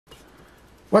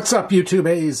What's up, YouTube?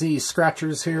 AZ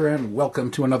Scratchers here, and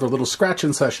welcome to another little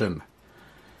scratching session.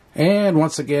 And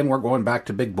once again, we're going back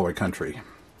to big boy country.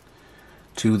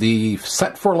 To the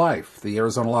Set for Life, the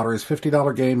Arizona Lottery's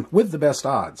 $50 game with the best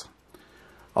odds.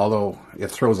 Although,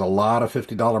 it throws a lot of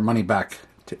 $50 money back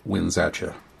wins at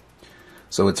you.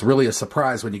 So it's really a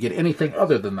surprise when you get anything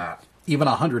other than that. Even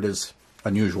 100 is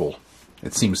unusual,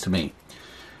 it seems to me.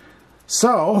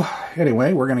 So,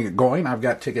 anyway, we're going to get going. I've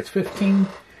got tickets 15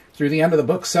 through the end of the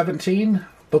book 17.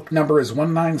 Book number is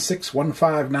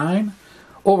 196159.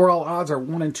 Overall odds are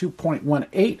 1 in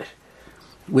 2.18,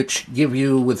 which give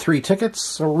you, with 3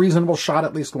 tickets, a reasonable shot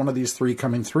at least one of these 3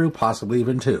 coming through, possibly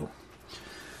even 2.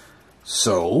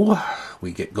 So,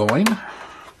 we get going.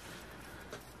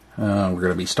 We're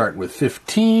going to be starting with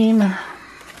 15.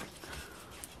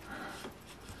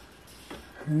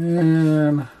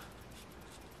 And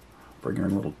bring her a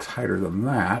little tighter than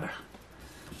that.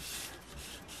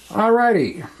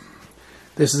 Alrighty.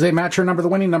 This is a match your number, the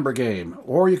winning number game.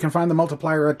 Or you can find the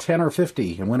multiplier at 10 or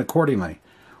 50 and win accordingly.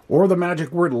 Or the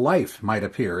magic word life might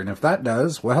appear. And if that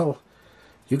does, well,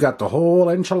 you got the whole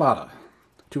enchilada.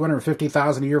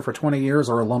 $250,000 a year for 20 years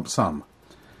or a lump sum.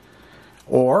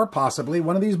 Or possibly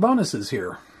one of these bonuses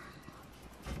here.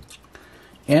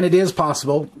 And it is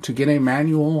possible to get a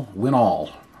manual win all.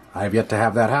 I have yet to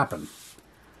have that happen.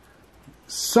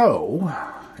 So,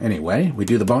 anyway, we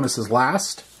do the bonuses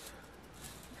last.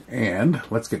 And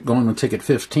let's get going with ticket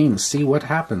 15. See what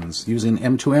happens using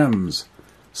M2M's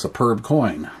superb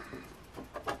coin.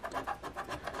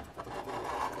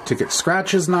 Ticket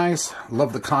scratch is nice.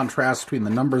 Love the contrast between the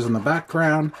numbers in the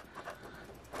background.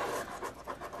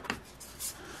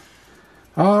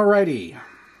 Alrighty.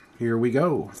 Here we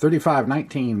go. 35,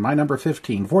 19, my number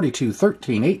 15, 42,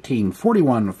 13, 18,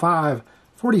 41, 5,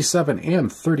 47, and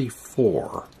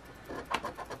 34.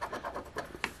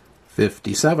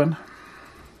 57.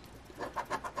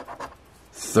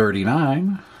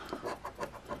 39,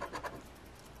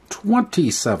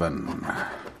 27,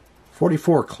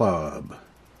 44 club,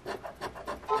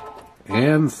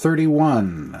 and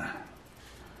 31,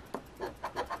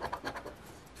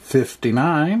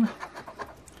 59,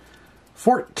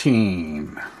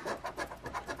 14,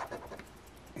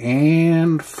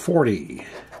 and 40,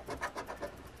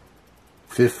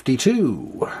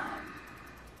 52,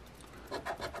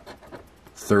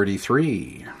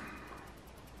 33,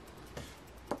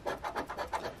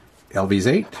 LV's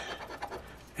 8,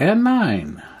 and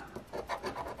 9.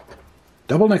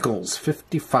 Double nickels,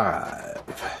 55.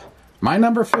 My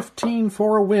number 15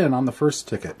 for a win on the first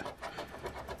ticket.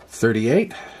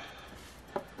 38.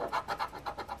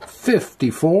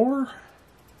 54.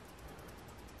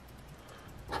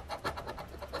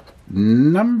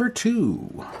 Number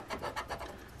 2.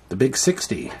 The big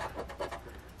 60.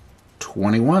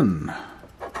 21.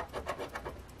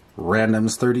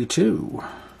 Randoms 32.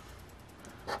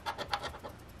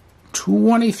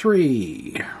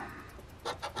 23,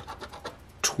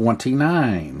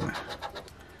 29,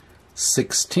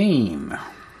 16,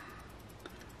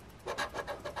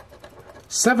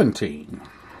 17,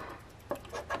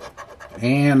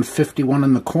 and 51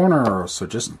 in the corner, so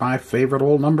just my favorite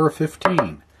old number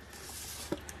 15.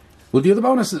 We'll do the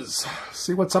bonuses,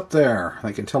 see what's up there.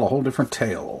 They can tell a whole different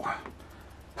tale.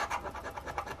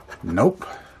 Nope,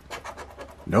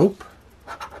 nope,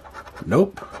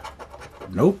 nope,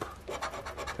 nope.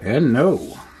 And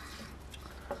no.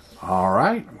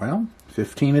 Alright, well,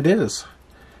 15 it is.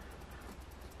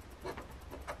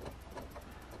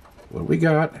 What do we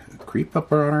got? Creep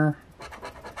up on her.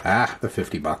 Ah, the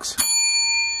 50 bucks.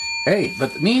 Hey,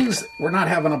 but it means we're not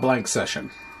having a blank session.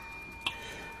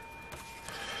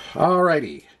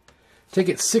 Alrighty.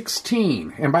 Ticket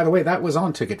 16. And by the way, that was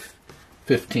on ticket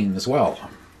 15 as well.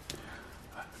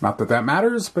 Not that that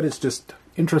matters, but it's just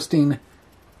interesting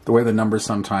the way the numbers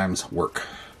sometimes work.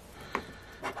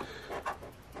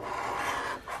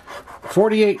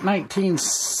 48, 19,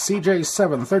 CJ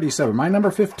 7, 37. My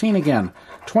number 15 again.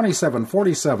 27,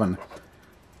 47,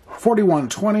 41,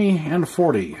 20, and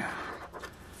 40.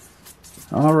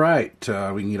 All right.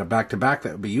 We can get a back-to-back.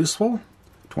 That would be useful.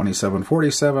 27,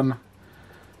 47.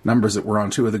 Numbers that were on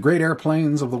 2 of the great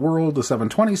airplanes of the world, the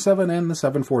 727 and the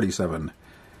 747.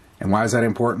 And why is that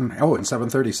important? Oh, and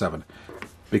 737.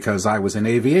 Because I was in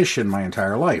aviation my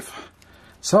entire life.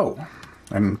 So,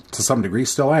 and to some degree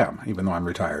still am, even though I'm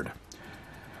retired.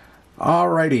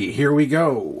 Alrighty, here we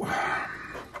go.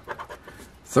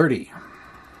 30.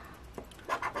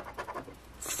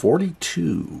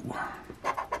 42.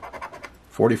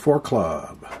 44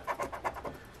 club.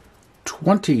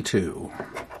 22.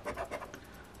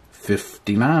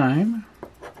 59.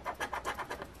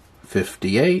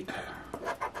 58.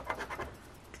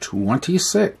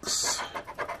 26.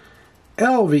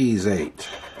 LV's 8.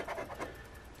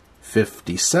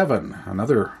 57.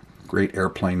 Another great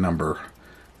airplane number,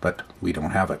 but we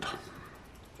don't have it.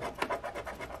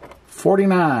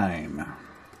 49.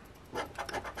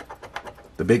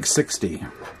 The big 60.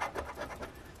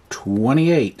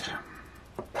 28.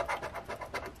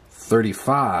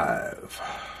 35.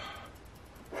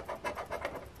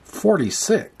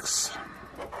 46.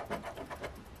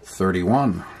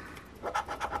 31.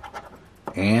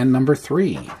 And number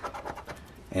 3.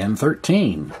 And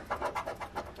 13.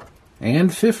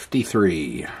 And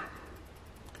 53.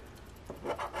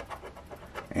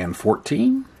 And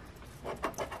 14.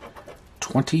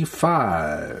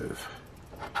 25.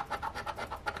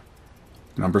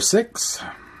 Number 6.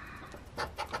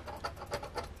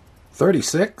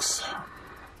 36.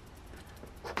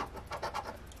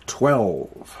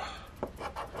 12.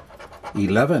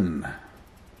 11.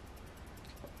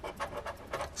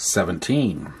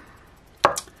 17.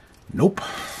 Nope.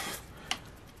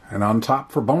 And on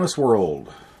top for Bonus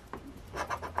World.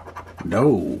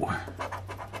 No.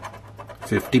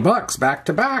 $50 back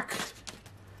to back.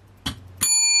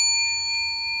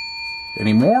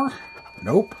 Any more?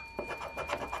 Nope.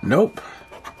 Nope.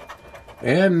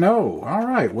 And no. All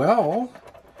right, well,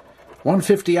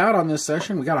 150 out on this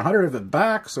session. We got 100 of it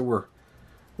back, so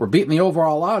we're beating the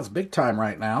overall odds big time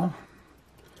right now.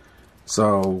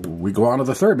 So we go on to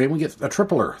the third. Maybe we get a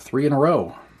tripler, 3 in a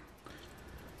row.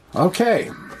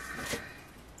 Okay.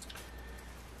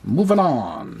 Moving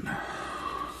on.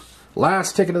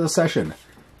 Last ticket of the session.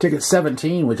 Ticket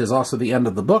 17, which is also the end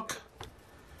of the book.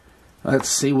 Let's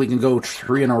see, we can go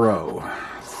 3 in a row.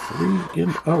 3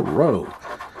 in a row.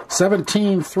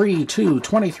 17, 3, 2,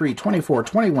 23, 24,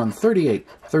 21, 38,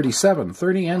 37,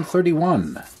 30, and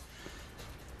 31.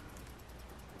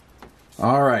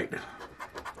 All right.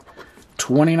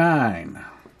 29,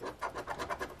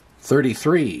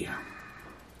 33,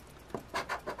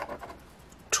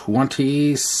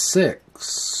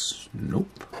 26, nope,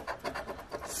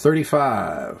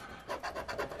 35,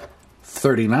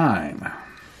 39,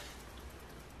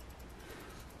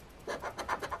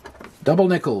 double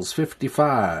nickels,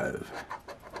 55,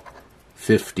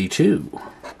 52,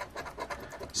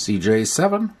 CJ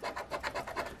 7,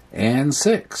 and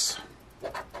 6,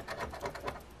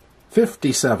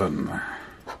 57,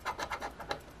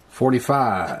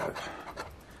 45,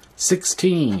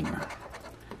 16,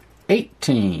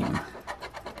 18,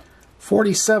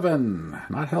 47,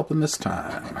 not helping this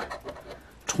time,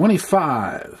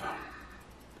 25,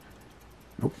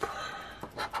 nope,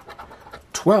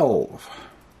 12,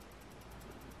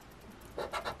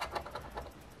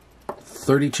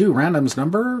 32, randoms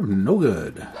number, no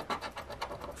good,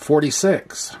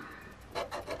 46,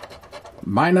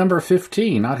 my number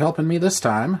 15, not helping me this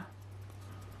time,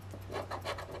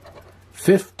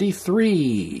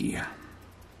 53,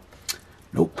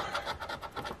 nope,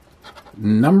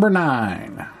 number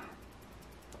 9,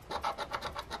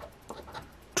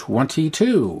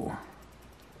 22,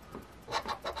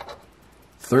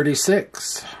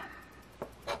 36,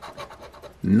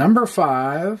 number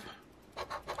 5,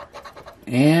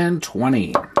 and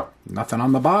 20. Nothing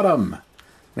on the bottom.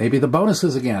 Maybe the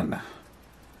bonuses again.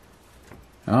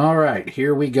 All right,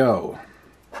 here we go.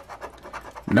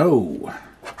 No.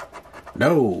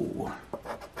 No.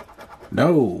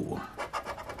 No.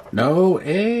 No.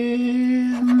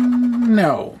 And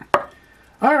no.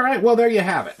 All right, well, there you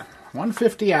have it.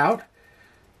 150 out.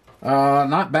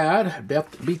 Not bad.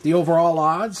 Beat the overall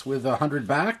odds with 100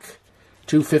 back.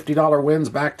 Two $50 wins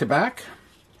back to back.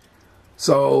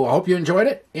 So I hope you enjoyed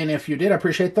it. And if you did, I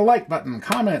appreciate the like button,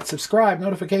 comment, subscribe,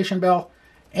 notification bell.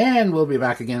 And we'll be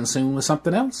back again soon with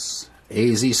something else.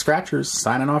 AZ Scratchers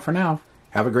signing off for now.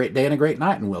 Have a great day and a great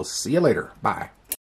night, and we'll see you later. Bye.